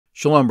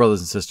Shalom, brothers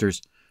and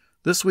sisters.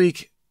 This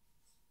week,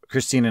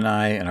 Christine and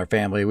I and our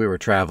family, we were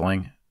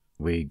traveling.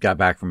 We got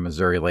back from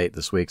Missouri late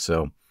this week,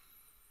 so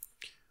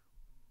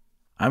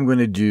I'm going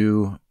to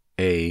do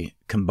a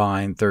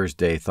combined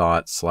Thursday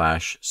thought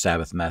 /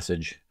 Sabbath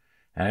message.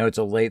 And I know it's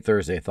a late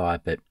Thursday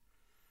thought, but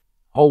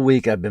all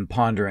week I've been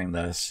pondering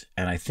this,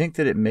 and I think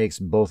that it makes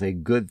both a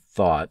good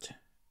thought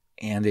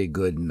and a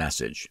good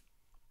message.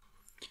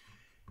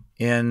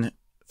 In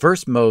 1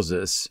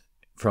 Moses,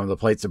 from the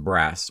Plates of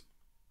Brass,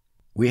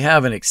 we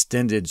have an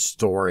extended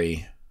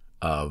story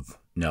of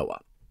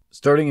Noah.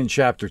 Starting in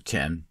chapter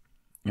 10,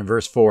 in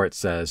verse 4 it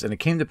says, "And it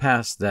came to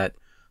pass that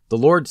the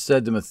Lord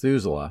said to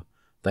Methuselah,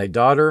 Thy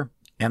daughter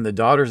and the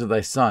daughters of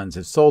thy sons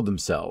have sold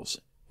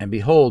themselves, and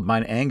behold,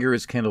 mine anger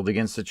is kindled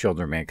against the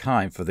children of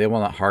mankind, for they will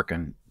not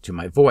hearken to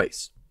my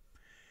voice.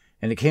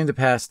 And it came to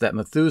pass that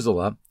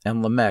Methuselah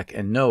and Lamech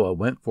and Noah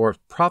went forth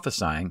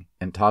prophesying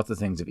and taught the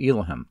things of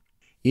Elohim,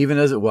 even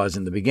as it was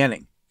in the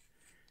beginning.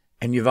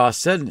 And YHVH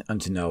said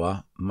unto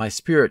Noah, My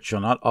spirit shall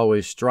not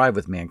always strive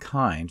with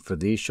mankind, for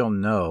these shall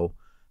know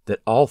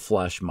that all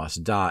flesh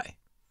must die.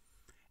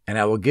 And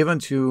I will give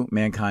unto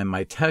mankind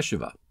my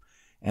teshuvah,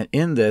 and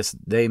in this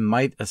they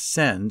might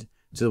ascend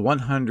to the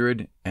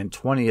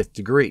 120th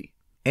degree.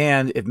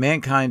 And if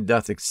mankind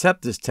doth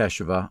accept this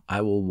teshuvah,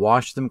 I will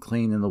wash them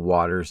clean in the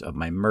waters of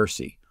my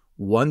mercy,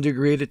 1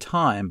 degree at a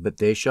time, but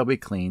they shall be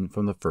clean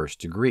from the 1st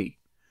degree.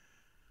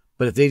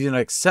 But if they do not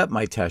accept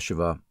my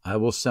teshuvah, I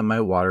will send my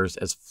waters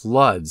as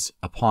floods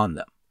upon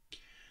them."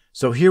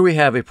 So here we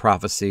have a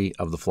prophecy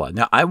of the flood.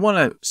 Now, I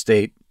want to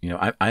state,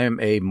 I am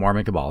a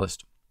Mormon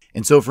Kabbalist.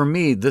 And so for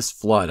me, this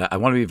flood, I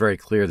want to be very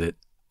clear that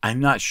I'm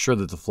not sure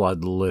that the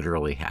flood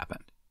literally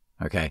happened.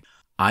 Okay?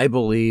 I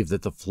believe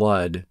that the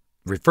flood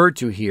referred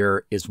to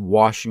here is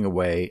washing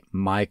away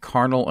my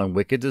carnal and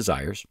wicked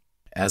desires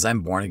as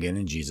I'm born again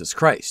in Jesus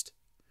Christ.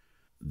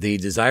 The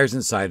desires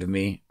inside of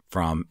me,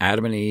 from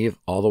Adam and Eve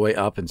all the way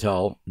up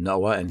until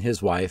Noah and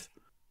his wife,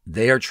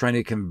 they are trying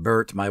to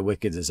convert my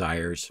wicked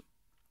desires.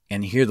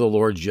 And here the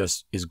Lord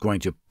just is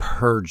going to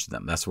purge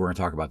them. That's what we're going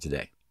to talk about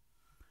today.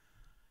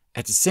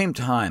 At the same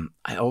time,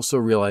 I also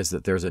realize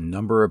that there's a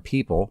number of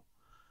people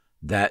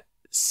that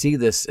see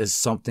this as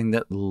something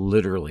that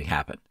literally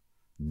happened.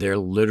 There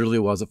literally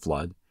was a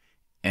flood,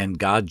 and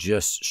God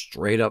just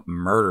straight up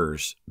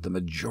murders the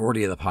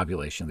majority of the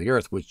population of the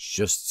earth, which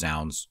just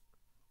sounds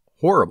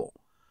horrible.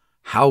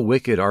 How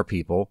wicked are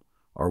people,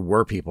 or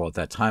were people at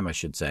that time, I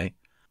should say,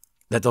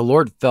 that the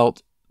Lord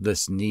felt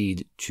this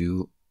need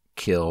to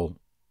kill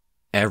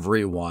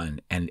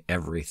everyone and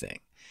everything.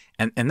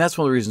 And that's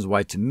one of the reasons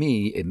why, to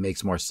me, it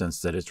makes more sense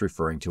that it's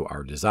referring to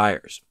our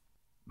desires.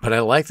 But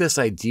I like this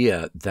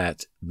idea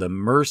that the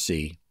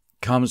mercy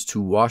comes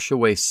to wash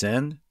away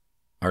sin,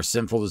 our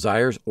sinful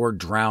desires, or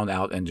drown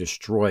out and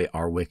destroy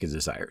our wicked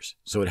desires.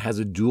 So it has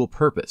a dual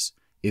purpose.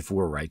 If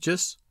we're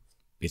righteous,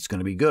 it's going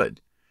to be good.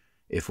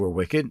 If we're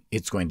wicked,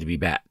 it's going to be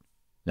bad.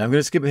 Now I'm going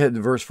to skip ahead to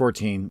verse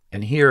 14.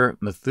 And here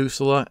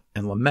Methuselah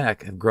and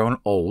Lamech have grown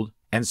old.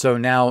 And so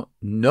now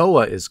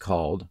Noah is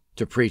called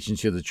to preach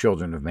unto the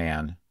children of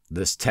man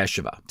this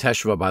teshuvah.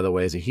 Teshuvah, by the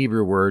way, is a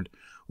Hebrew word.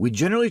 We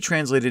generally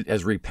translate it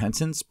as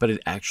repentance, but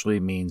it actually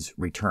means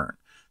return.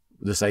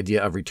 This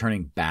idea of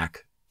returning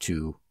back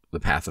to the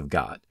path of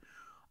God.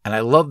 And I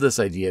love this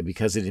idea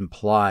because it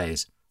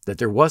implies that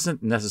there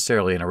wasn't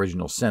necessarily an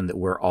original sin that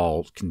we're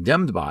all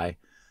condemned by,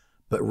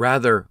 but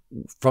rather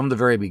from the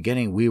very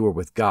beginning we were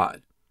with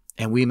God.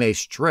 And we may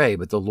stray,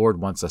 but the Lord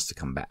wants us to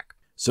come back.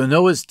 So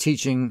Noah's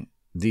teaching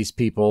these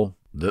people,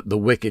 the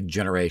wicked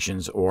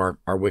generations, or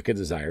our wicked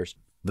desires,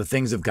 the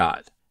things of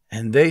God.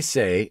 And they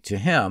say to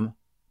him,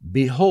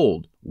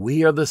 Behold,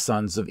 we are the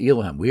sons of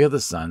Elohim. We are the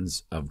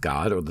sons of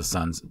God, or the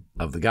sons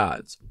of the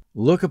gods.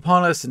 Look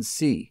upon us and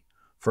see,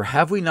 for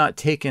have we not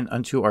taken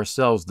unto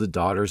ourselves the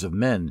daughters of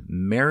men,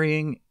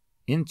 marrying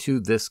into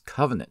this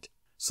covenant?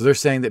 So they're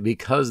saying that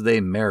because they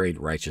married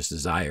righteous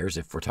desires,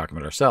 if we're talking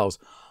about ourselves,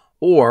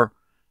 or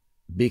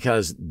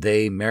because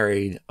they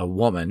married a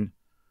woman,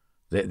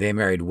 they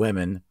married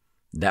women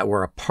that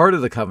were a part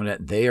of the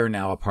covenant, they are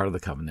now a part of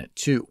the covenant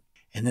too.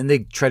 And then they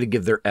try to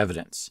give their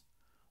evidence.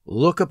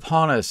 Look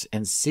upon us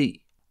and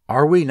see.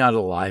 Are we not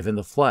alive in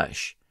the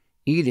flesh,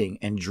 eating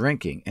and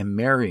drinking and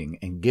marrying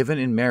and given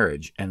in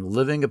marriage and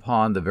living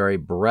upon the very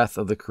breath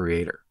of the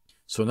Creator?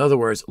 So in other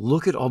words,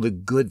 look at all the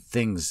good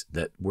things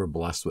that we're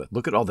blessed with.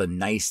 Look at all the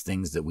nice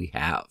things that we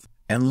have.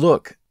 And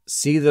look,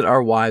 see that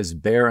our wives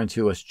bear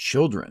unto us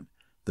children.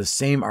 The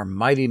same are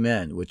mighty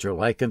men, which are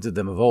like unto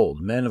them of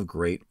old, men of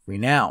great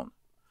renown.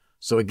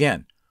 So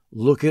again,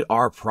 look at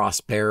our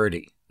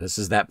prosperity. This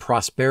is that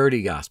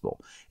prosperity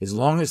gospel. As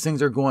long as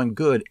things are going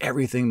good,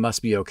 everything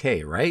must be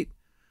okay, right?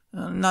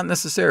 Not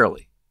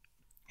necessarily.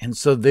 And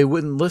so they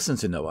wouldn't listen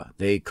to Noah.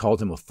 They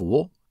called him a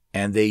fool,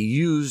 and they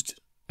used,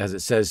 as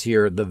it says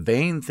here, the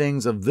vain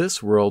things of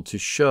this world to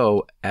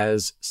show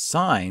as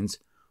signs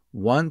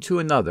one to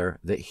another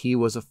that he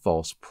was a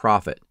false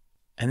prophet.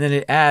 And then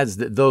it adds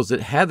that those that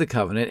had the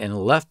covenant and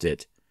left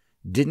it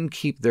didn't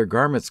keep their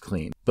garments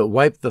clean, but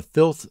wiped the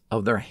filth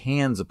of their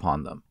hands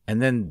upon them.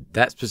 And then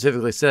that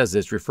specifically says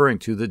it's referring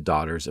to the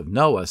daughters of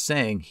Noah,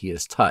 saying he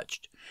is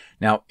touched.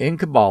 Now, in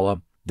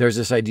Kabbalah, there's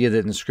this idea that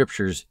in the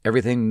scriptures,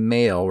 everything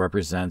male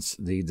represents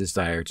the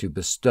desire to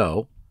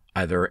bestow,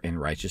 either in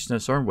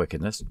righteousness or in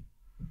wickedness,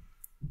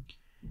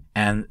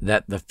 and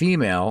that the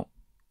female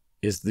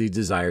is the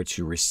desire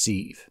to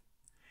receive.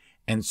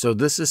 And so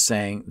this is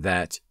saying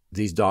that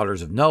these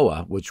daughters of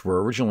Noah, which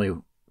were originally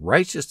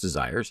righteous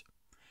desires,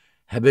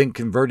 have been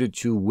converted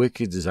to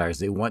wicked desires.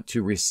 They want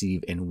to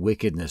receive in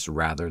wickedness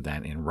rather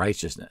than in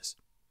righteousness.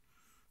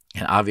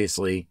 And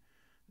obviously,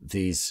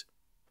 these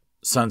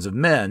sons of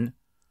men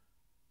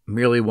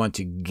merely want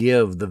to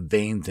give the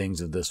vain things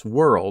of this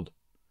world.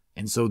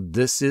 And so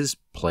this is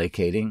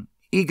placating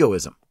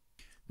egoism.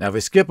 Now, if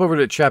we skip over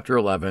to chapter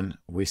 11,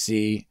 we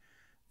see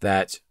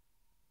that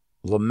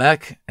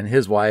Lamech and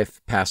his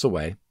wife pass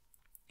away,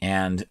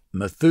 and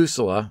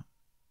Methuselah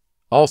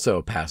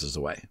also passes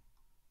away.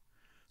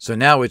 So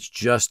now it's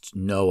just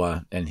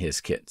Noah and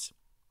his kids.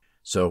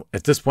 So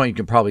at this point, you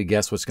can probably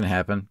guess what's going to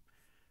happen.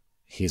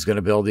 He's going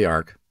to build the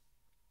ark.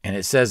 And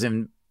it says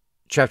in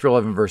chapter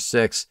 11, verse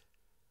 6,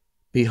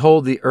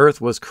 "Behold, the earth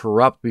was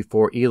corrupt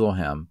before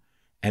Elohim,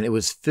 and it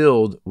was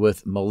filled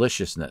with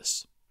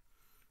maliciousness.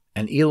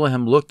 And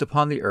Elohim looked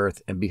upon the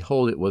earth, and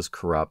behold, it was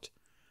corrupt,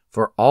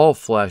 for all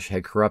flesh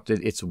had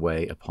corrupted its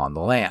way upon the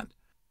land."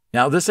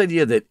 Now, this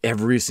idea that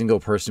every single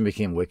person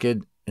became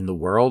wicked in the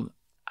world,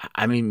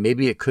 I mean,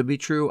 maybe it could be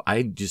true.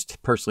 I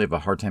just personally have a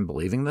hard time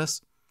believing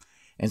this.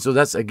 And so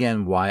that's,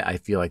 again, why I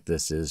feel like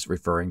this is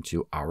referring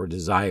to our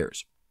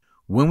desires.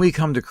 When we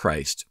come to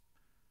Christ,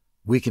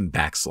 we can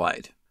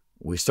backslide.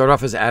 We start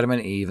off as Adam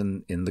and Eve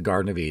in the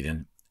Garden of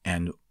Eden,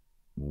 and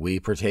we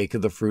partake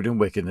of the fruit and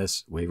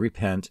wickedness. We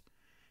repent,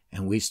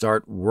 and we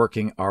start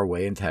working our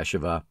way in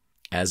teshuvah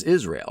as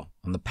Israel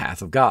on the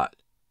path of God.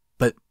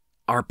 But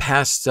our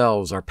past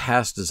selves, our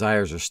past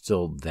desires are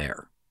still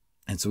there.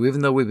 And so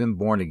even though we've been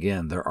born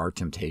again, there are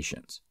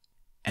temptations.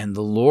 And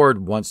the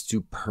Lord wants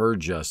to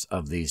purge us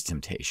of these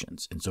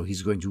temptations. And so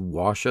he's going to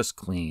wash us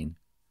clean,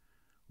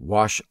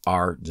 wash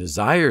our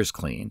desires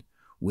clean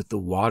with the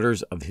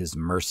waters of his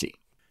mercy. It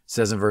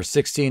says in verse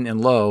 16, "And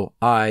lo,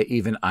 I,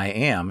 even I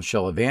am,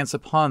 shall advance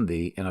upon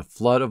thee in a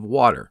flood of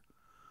water,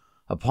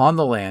 upon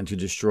the land to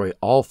destroy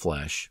all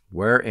flesh,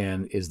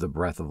 wherein is the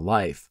breath of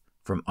life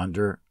from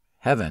under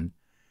heaven.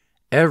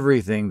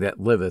 Everything that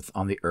liveth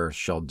on the earth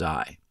shall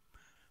die.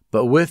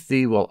 But with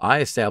thee will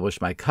I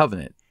establish my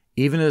covenant,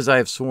 even as I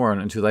have sworn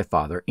unto thy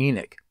father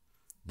Enoch,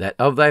 that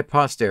of thy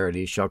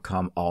posterity shall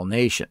come all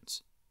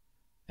nations.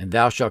 And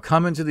thou shalt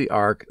come into the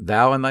ark,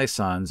 thou and thy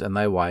sons, and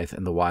thy wife,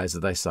 and the wives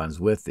of thy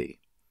sons with thee."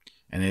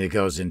 And then it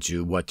goes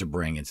into what to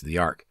bring into the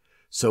ark.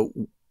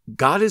 So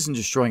God isn't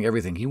destroying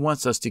everything. He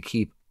wants us to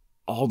keep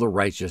all the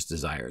righteous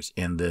desires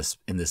in this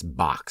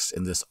box,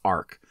 in this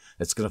ark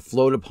that's going to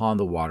float upon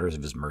the waters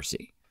of his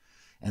mercy.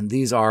 And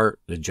these are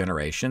the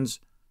generations,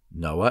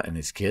 Noah and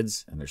his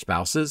kids and their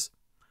spouses,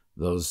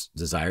 those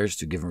desires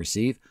to give and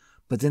receive.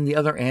 But then the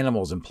other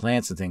animals and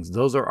plants and things,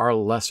 those are our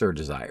lesser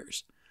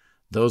desires.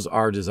 Those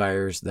are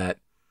desires that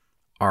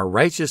are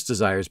righteous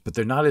desires, but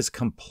they're not as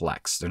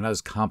complex. They're not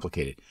as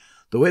complicated.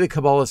 The way the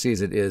Kabbalah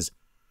sees it is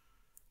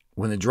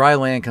when the dry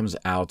land comes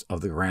out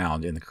of the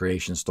ground in the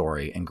creation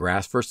story and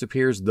grass first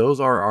appears, those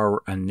are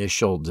our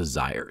initial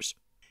desires.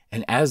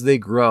 And as they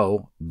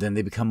grow, then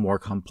they become more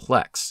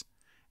complex,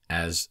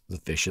 as the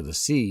fish of the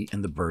sea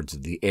and the birds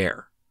of the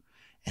air.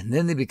 And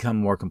then they become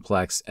more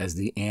complex as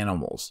the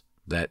animals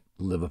that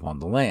live upon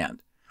the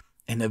land.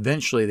 And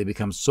eventually they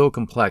become so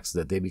complex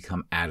that they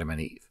become Adam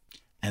and Eve.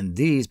 And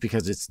these,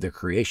 because it's the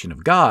creation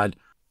of God,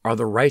 are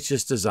the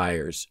righteous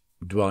desires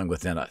dwelling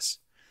within us.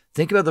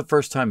 Think about the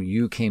first time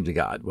you came to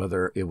God,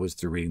 whether it was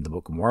through reading the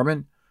Book of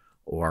Mormon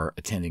or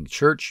attending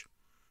church,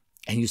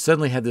 and you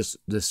suddenly had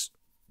this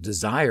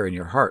desire in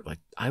your heart, like,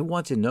 I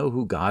want to know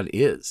who God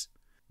is.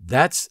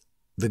 That's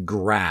the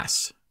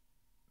grass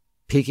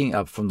peeking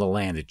up from the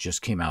land that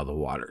just came out of the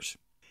waters.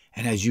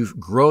 And as you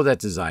grow that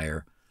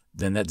desire,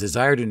 then that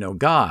desire to know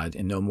God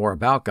and know more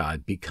about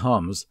God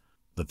becomes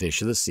the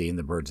fish of the sea and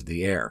the birds of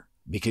the air,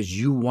 because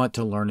you want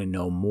to learn and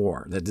know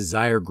more. That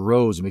desire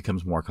grows and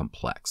becomes more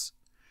complex.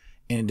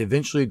 And it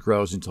eventually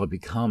grows until it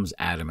becomes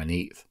Adam and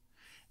Eve.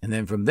 And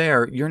then from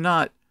there, you're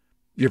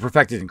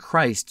perfected in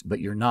Christ, but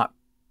you're not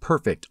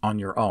perfect on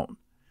your own.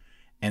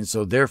 And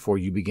so therefore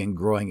you begin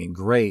growing in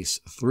grace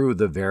through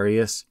the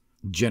various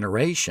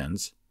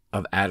generations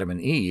of Adam and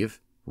Eve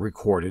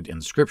recorded in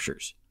the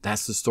scriptures.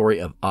 That's the story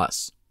of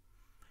us.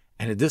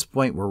 And at this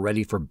point, we're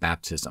ready for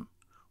baptism.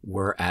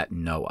 We're at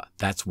Noah.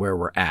 That's where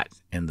we're at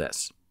in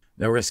this.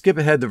 Now we're going to skip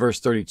ahead to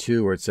verse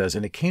 32 where it says,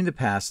 "And it came to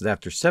pass that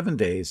after 7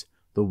 days,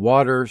 the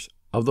waters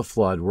of the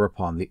flood were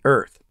upon the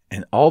earth.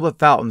 And all the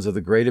fountains of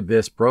the great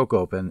abyss broke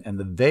open, and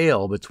the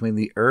veil between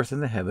the earth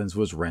and the heavens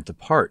was rent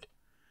apart.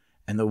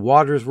 And the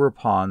waters were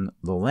upon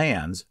the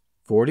lands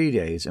 40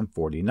 days and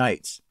 40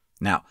 nights.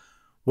 Now,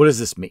 what does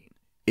this mean?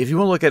 If you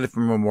want to look at it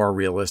from a more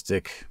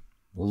realistic,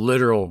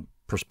 literal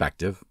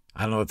perspective,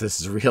 I don't know if this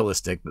is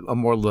realistic, but a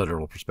more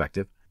literal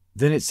perspective.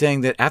 Then it's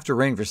saying that after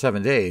raining for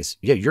 7 days,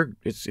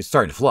 it's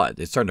starting to flood.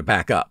 It's starting to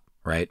back up,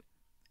 right?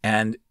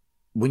 And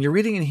when you're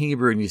reading in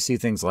Hebrew and you see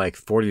things like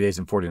 40 days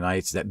and 40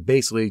 nights, that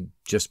basically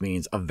just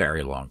means a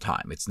very long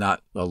time. It's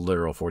not a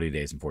literal 40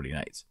 days and 40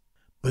 nights.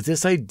 But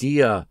this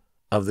idea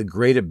of the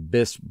great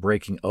abyss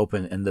breaking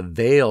open and the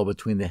veil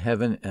between the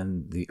heaven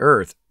and the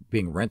earth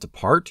being rent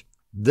apart,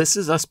 this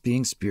is us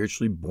being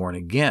spiritually born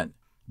again.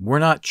 We're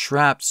not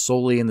trapped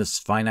solely in this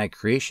finite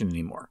creation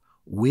anymore.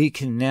 We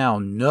can now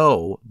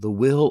know the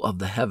will of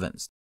the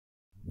heavens.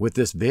 With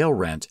this veil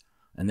rent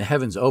and the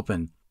heavens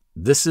open,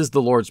 this is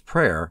the Lord's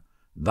prayer,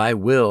 thy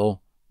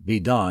will be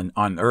done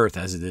on earth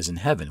as it is in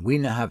heaven. We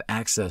now have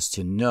access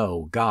to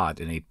know God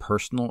in a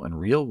personal and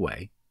real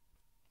way.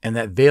 And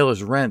that veil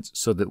is rent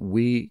so that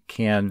we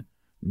can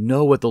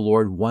know what the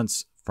Lord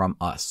wants from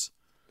us.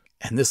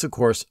 And this, of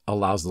course,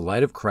 allows the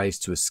light of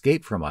Christ to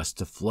escape from us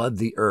to flood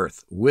the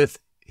earth with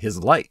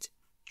his light,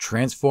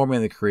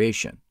 transforming the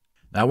creation.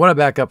 Now, I want to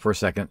back up for a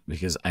second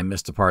because I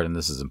missed a part and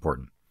this is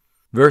important.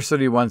 Verse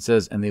 31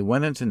 says, and they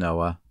went into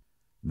Noah,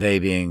 they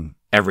being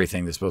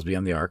everything that's supposed to be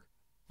on the ark,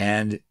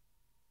 and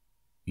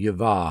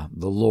Yahweh,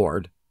 the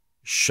Lord,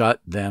 shut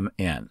them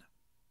in.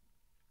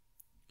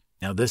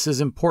 Now, this is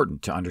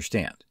important to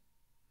understand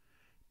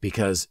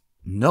because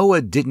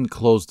Noah didn't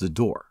close the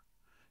door.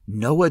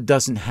 Noah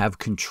doesn't have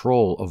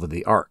control over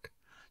the ark.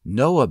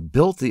 Noah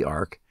built the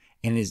ark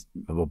and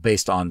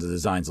based on the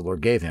designs the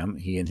Lord gave him,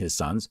 he and his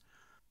sons,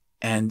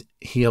 and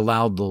he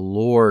allowed the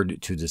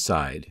Lord to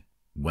decide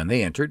when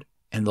they entered,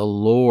 and the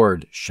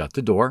Lord shut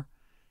the door,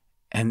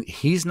 and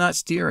he's not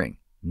steering.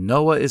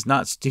 Noah is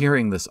not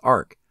steering this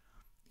ark.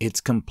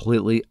 It's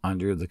completely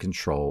under the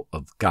control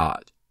of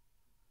God.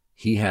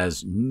 He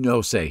has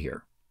no say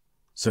here.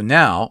 So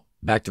now,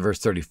 back to verse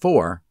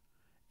 34,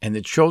 and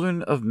the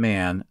children of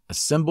man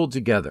assembled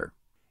together,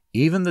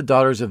 even the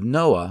daughters of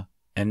Noah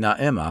and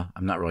Naamah,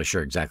 I'm not really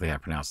sure exactly how to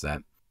pronounce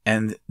that,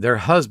 and their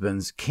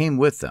husbands came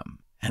with them.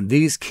 And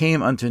these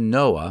came unto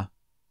Noah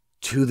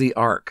to the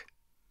ark.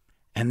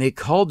 And they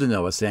called to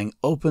Noah, saying,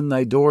 open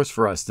thy doors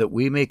for us, that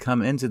we may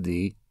come into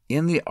thee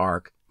in the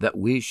ark, that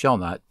we shall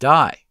not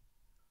die.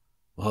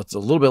 Well, it's a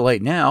little bit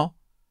late now.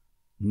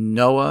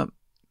 Noah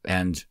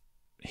and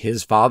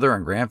his father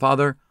and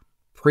grandfather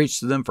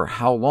preached to them for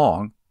how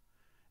long?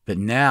 But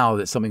now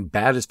that something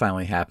bad is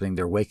finally happening,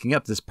 they're waking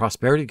up. This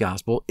prosperity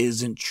gospel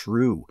isn't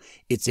true.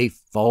 It's a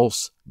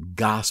false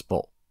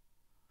gospel.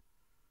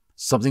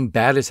 Something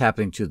bad is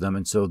happening to them,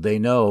 and so they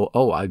know,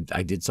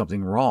 I did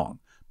something wrong.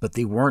 But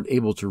they weren't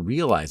able to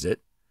realize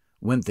it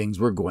when things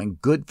were going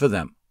good for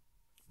them.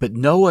 But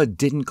Noah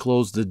didn't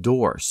close the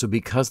door, so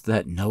because of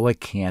that, Noah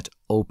can't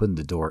open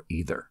the door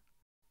either.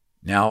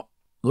 Now,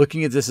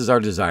 looking at this as our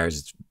desires,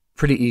 it's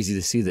pretty easy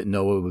to see that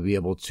Noah would be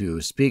able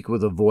to speak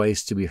with a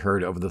voice to be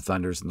heard over the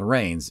thunders and the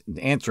rains, and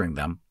answering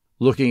them.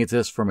 Looking at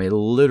this from a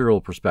literal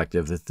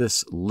perspective, that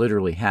this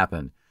literally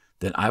happened,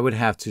 then I would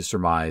have to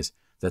surmise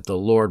that the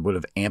Lord would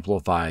have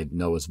amplified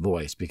Noah's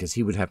voice because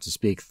he would have to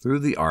speak through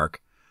the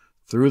ark,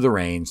 through the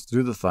rains,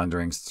 through the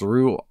thunderings,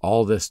 through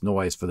all this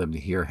noise for them to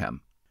hear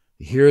him.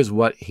 Here's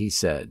what he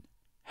said.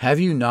 Have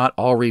you not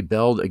all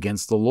rebelled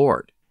against the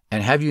Lord?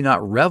 And have you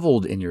not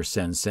reveled in your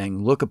sins,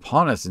 saying, look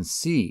upon us and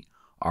see,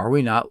 are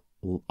we not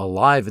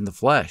alive in the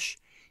flesh,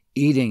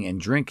 eating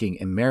and drinking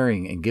and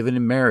marrying and given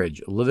in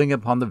marriage, living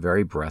upon the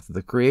very breath of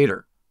the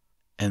Creator?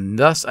 And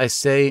thus I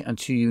say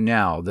unto you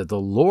now that the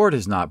Lord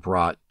has not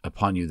brought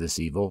upon you this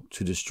evil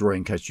to destroy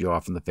and cut you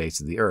off from the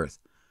face of the earth,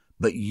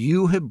 but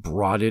you have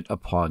brought it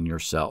upon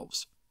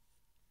yourselves.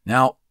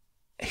 Now,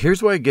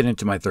 here's where I get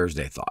into my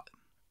Thursday thought.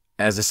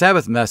 As a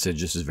Sabbath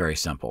message, this is very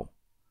simple.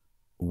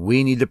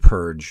 We need to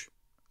purge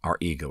our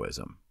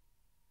egoism.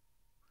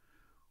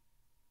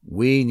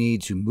 We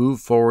need to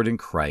move forward in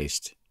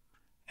Christ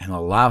and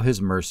allow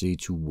his mercy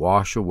to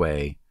wash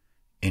away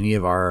any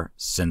of our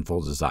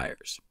sinful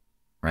desires,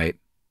 right?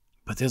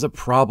 But there's a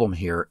problem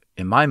here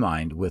in my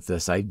mind with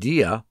this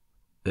idea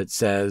that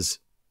says,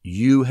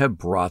 you have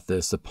brought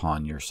this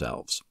upon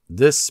yourselves.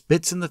 This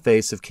spits in the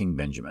face of King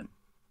Benjamin.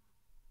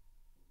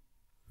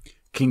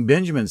 King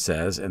Benjamin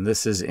says, and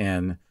this is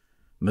in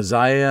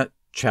Mosiah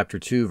chapter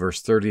 2,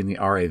 verse 30 in the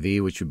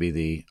RAV, which would be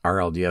the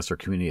RLDS or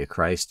Community of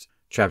Christ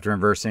chapter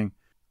and versing,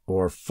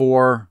 or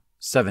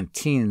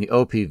 4:17 in the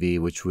OPV,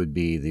 which would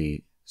be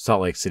the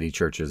Salt Lake City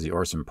Churches, the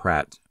Orson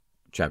Pratt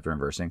chapter and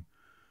versing.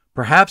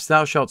 Perhaps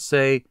thou shalt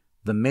say,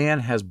 the man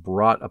has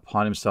brought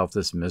upon himself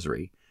this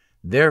misery.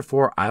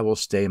 Therefore I will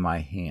stay my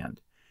hand,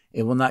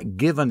 and will not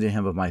give unto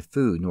him of my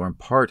food, nor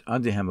impart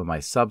unto him of my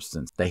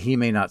substance, that he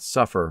may not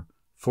suffer,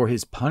 for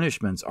his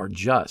punishments are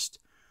just.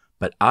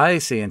 But I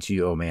say unto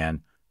you, O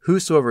man,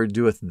 whosoever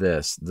doeth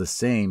this, the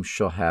same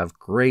shall have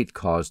great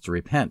cause to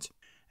repent.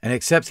 And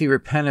except he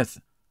repenteth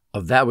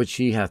of that which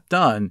he hath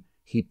done,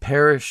 he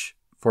perish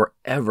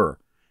forever,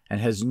 and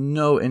has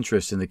no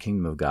interest in the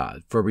kingdom of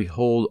God. For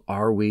behold,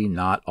 are we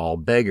not all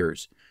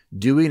beggars?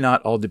 Do we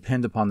not all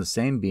depend upon the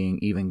same being,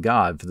 even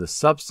God, for the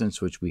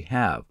substance which we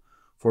have?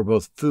 for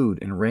both food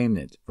and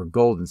raiment, for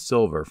gold and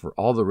silver, for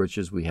all the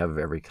riches we have of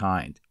every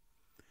kind.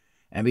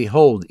 And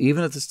behold,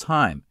 even at this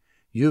time,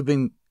 you have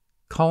been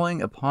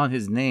calling upon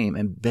his name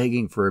and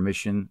begging for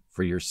remission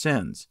for your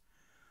sins.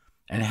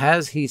 And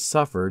has he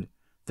suffered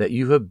that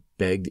you have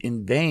begged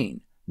in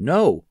vain?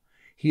 No,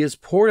 he has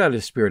poured out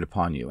his Spirit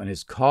upon you, and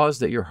has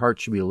caused that your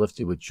heart should be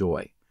lifted with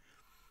joy,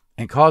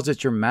 and caused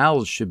that your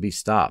mouths should be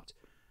stopped,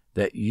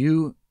 that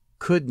you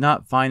could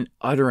not find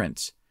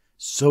utterance.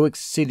 So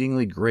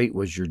exceedingly great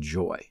was your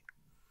joy.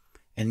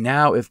 And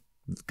now if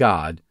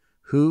God,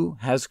 who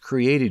has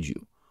created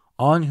you,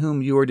 on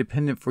whom you are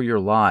dependent for your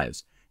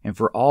lives, and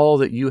for all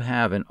that you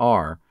have and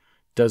are,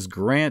 does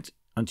grant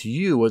unto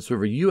you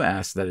whatsoever you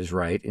ask that is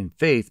right, in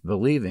faith,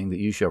 believing that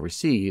you shall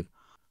receive,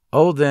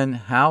 oh then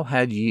how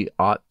had ye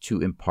ought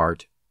to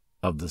impart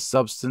of the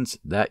substance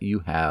that you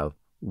have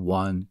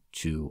one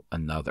to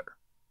another?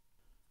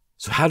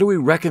 So how do we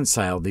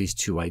reconcile these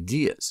two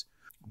ideas?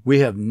 We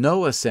have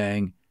Noah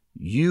saying,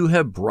 you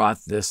have brought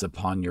this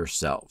upon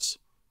yourselves.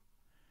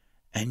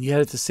 And yet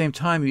at the same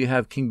time, you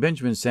have King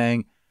Benjamin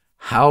saying,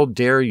 how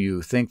dare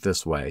you think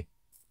this way?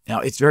 Now,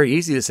 it's very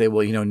easy to say,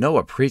 well,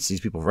 Noah preached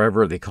these people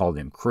forever. They called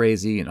him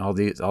crazy and all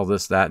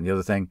this, that, and the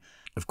other thing.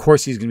 Of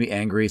course, he's going to be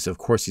angry, so of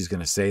course he's going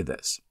to say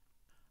this.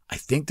 I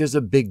think there's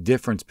a big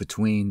difference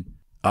between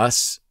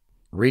us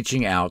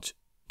reaching out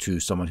to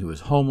someone who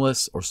is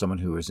homeless or someone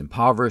who is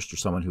impoverished or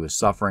someone who is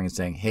suffering and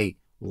saying, hey,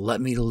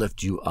 let me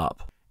lift you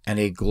up. And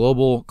a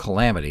global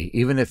calamity,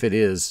 even if it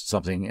is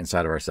something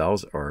inside of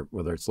ourselves or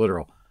whether it's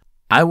literal,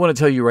 I want to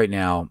tell you right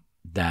now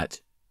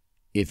that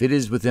if it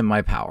is within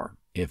my power,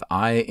 if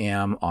I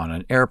am on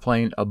an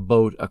airplane, a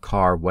boat, a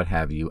car, what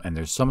have you, and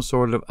there's some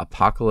sort of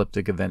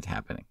apocalyptic event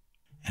happening,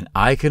 and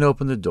I can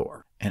open the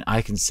door and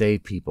I can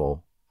save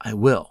people, I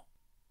will.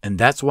 And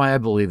that's why I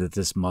believe that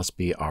this must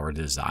be our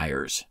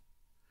desires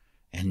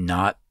and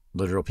not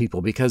literal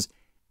people, because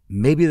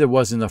maybe there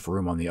was enough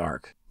room on the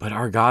ark, but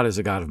our God is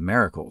a God of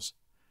miracles.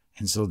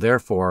 And so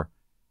therefore,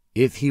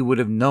 if he would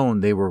have known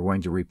they were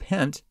going to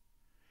repent,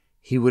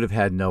 he would have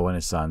had Noah and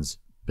his sons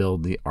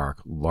build the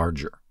ark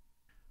larger.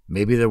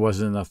 Maybe there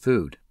wasn't enough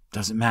food.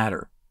 Doesn't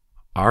matter.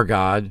 Our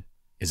God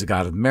is a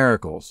God of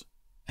miracles.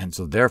 And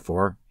so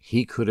therefore,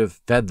 he could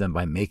have fed them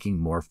by making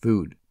more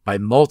food, by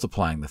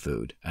multiplying the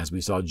food, as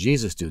we saw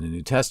Jesus do in the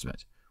New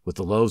Testament with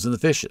the loaves and the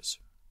fishes.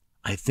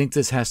 I think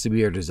this has to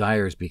be our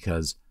desires,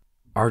 because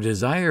our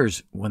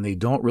desires, when they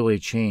don't really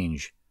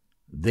change,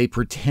 they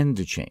pretend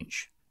to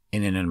change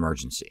in an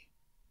emergency.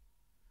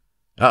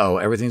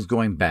 Everything's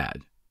going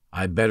bad.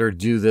 I better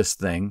do this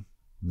thing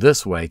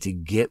this way to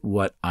get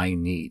what I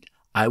need.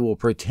 I will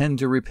pretend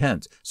to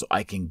repent so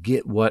I can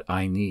get what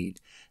I need.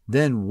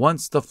 Then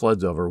once the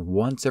flood's over,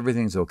 once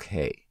everything's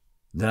okay,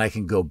 then I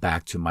can go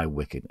back to my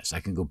wickedness. I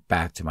can go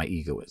back to my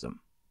egoism.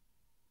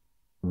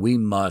 We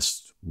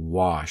must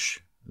wash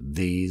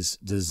these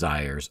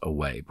desires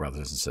away,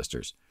 brothers and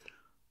sisters.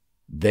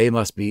 They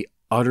must be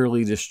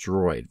utterly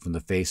destroyed from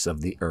the face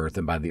of the earth,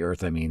 and by the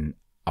earth I mean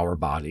our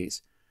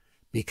bodies,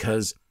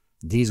 because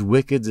these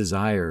wicked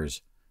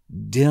desires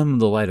dim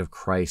the light of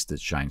Christ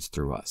that shines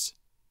through us.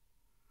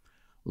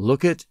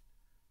 Look at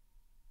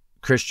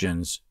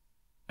Christians.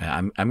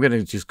 I'm going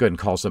to just go ahead and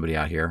call somebody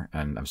out here,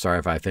 and I'm sorry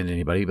if I offend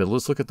anybody, but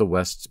let's look at the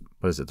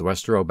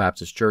Westboro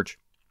Baptist Church.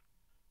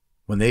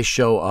 When they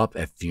show up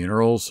at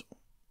funerals,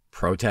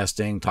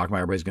 protesting, talking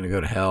about everybody's going to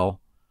go to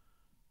hell,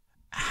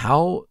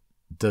 how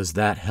does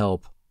that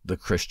help the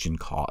Christian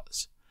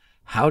cause?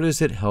 How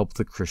does it help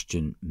the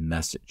Christian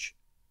message?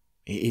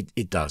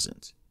 It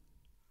doesn't.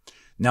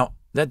 Now,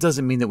 that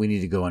doesn't mean that we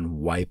need to go and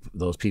wipe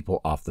those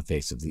people off the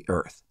face of the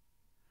earth.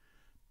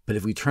 But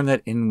if we turn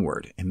that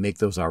inward and make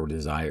those our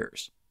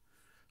desires,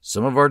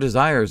 some of our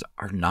desires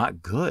are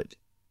not good.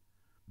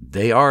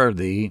 They are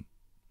the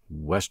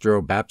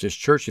Westboro Baptist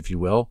Church, if you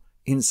will,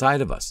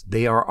 inside of us.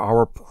 They are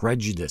our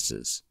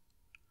prejudices,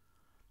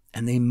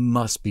 and they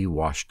must be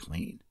washed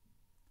clean.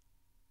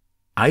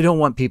 I don't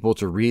want people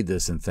to read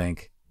this and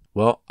think,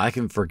 well, I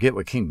can forget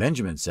what King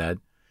Benjamin said.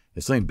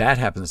 If something bad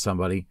happens to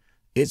somebody,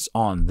 it's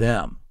on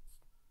them.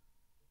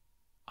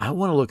 I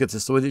want to look at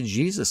this the way that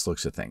Jesus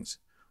looks at things.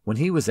 When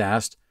he was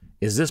asked,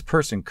 is this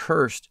person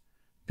cursed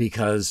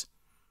because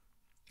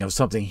of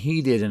something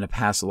he did in a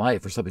past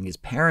life or something his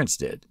parents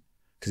did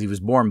because he was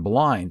born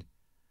blind?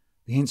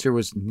 The answer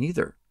was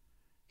neither.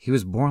 He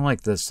was born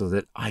like this so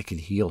that I could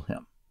heal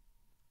him.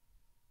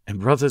 And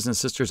brothers and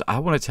sisters, I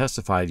want to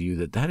testify to you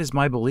that that is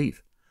my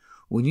belief.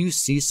 When you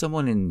see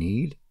someone in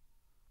need,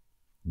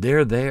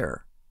 they're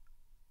there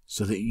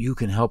so that you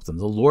can help them.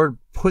 The Lord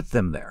put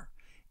them there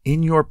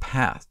in your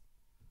path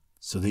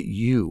so that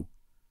you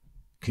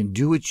can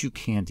do what you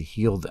can to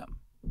heal them.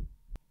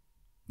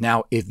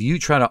 Now, if you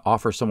try to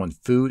offer someone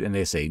food and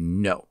they say,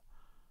 no,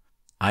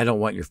 I don't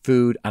want your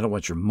food, I don't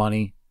want your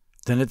money,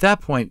 then at that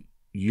point,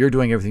 you're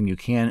doing everything you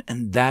can,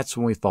 and that's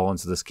when we fall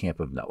into this camp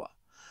of Noah.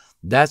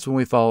 That's when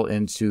we fall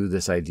into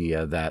this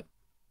idea that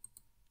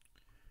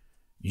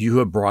you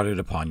have brought it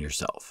upon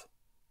yourself.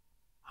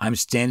 I'm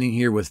standing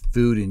here with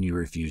food and you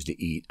refuse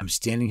to eat. I'm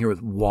standing here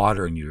with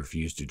water and you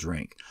refuse to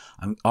drink.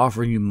 I'm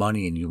offering you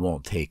money and you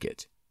won't take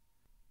it.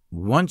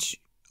 Once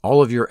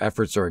all of your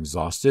efforts are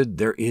exhausted,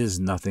 there is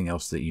nothing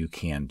else that you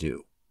can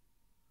do.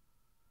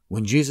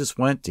 When Jesus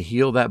went to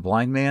heal that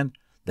blind man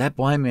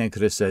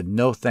could have said,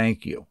 no,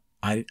 thank you.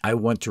 I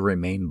want to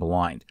remain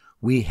blind.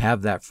 We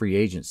have that free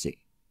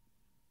agency.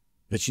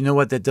 But you know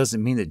what? That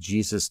doesn't mean that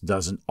Jesus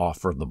doesn't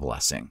offer the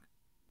blessing.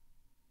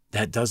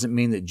 That doesn't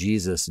mean that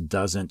Jesus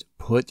doesn't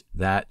put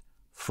that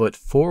foot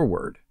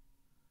forward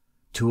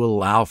to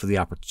allow for the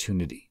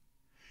opportunity.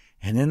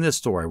 And in this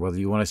story, whether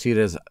you want to see it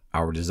as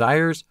our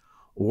desires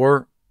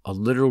or a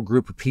literal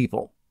group of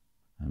people,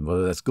 and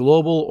whether that's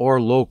global or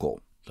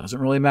local,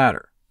 doesn't really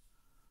matter.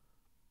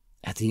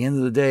 At the end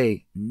of the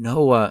day,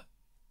 Noah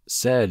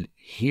said,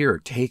 here,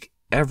 take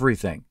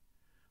everything.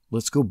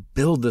 Let's go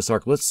build this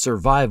ark. Let's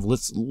survive.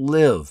 Let's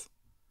live.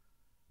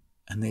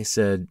 And they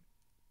said,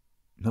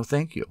 no,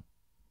 thank you.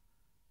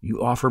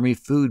 You offer me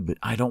food, but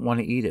I don't want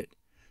to eat it.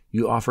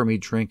 You offer me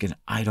drink, and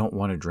I don't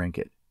want to drink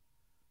it.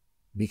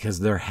 Because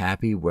they're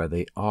happy where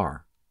they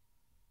are.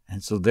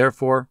 And so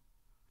therefore,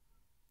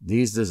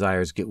 these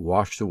desires get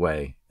washed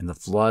away in the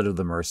flood of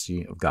the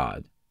mercy of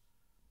God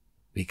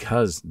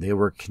because they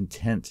were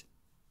content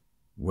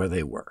where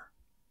they were.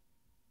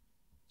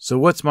 So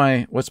what's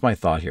my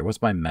thought here?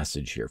 What's my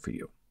message here for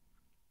you?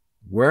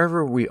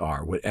 Wherever we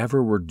are,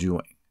 whatever we're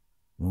doing,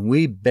 when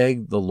we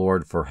beg the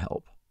Lord for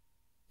help,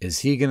 is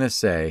he going to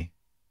say,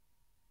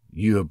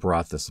 you have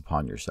brought this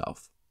upon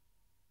yourself?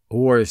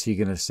 Or is he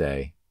going to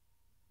say,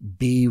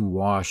 be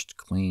washed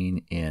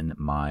clean in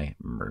my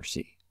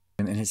mercy?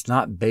 And it's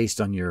not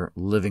based on your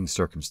living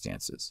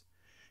circumstances.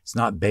 It's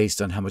not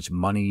based on how much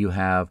money you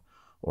have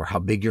or how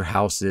big your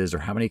house is or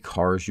how many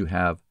cars you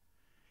have.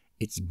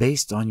 It's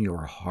based on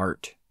your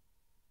heart.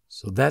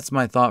 So that's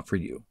my thought for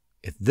you.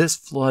 If this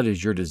flood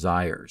is your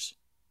desires,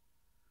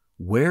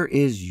 where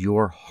is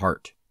your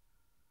heart?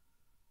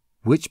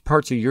 Which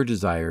parts of your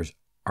desires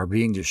are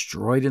being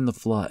destroyed in the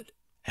flood,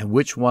 and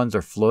which ones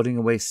are floating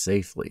away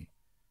safely,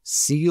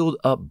 sealed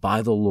up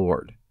by the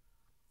Lord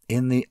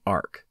in the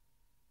ark?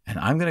 And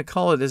I'm going to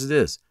call it as it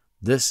is.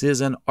 This is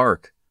an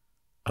ark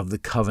of the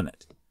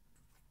covenant.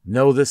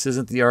 No, this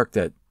isn't the ark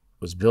that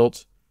was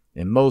built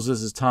in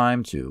Moses'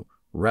 time to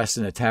rest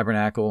in a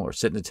tabernacle or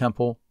sit in a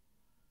temple,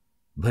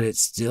 but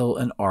it's still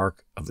an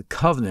ark of the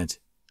covenant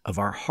of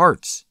our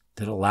hearts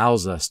that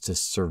allows us to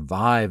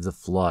survive the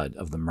flood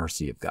of the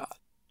mercy of God.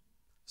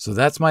 So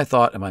that's my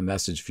thought and my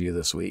message for you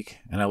this week,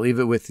 and I leave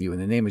it with you in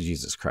the name of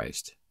Jesus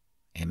Christ.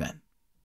 Amen.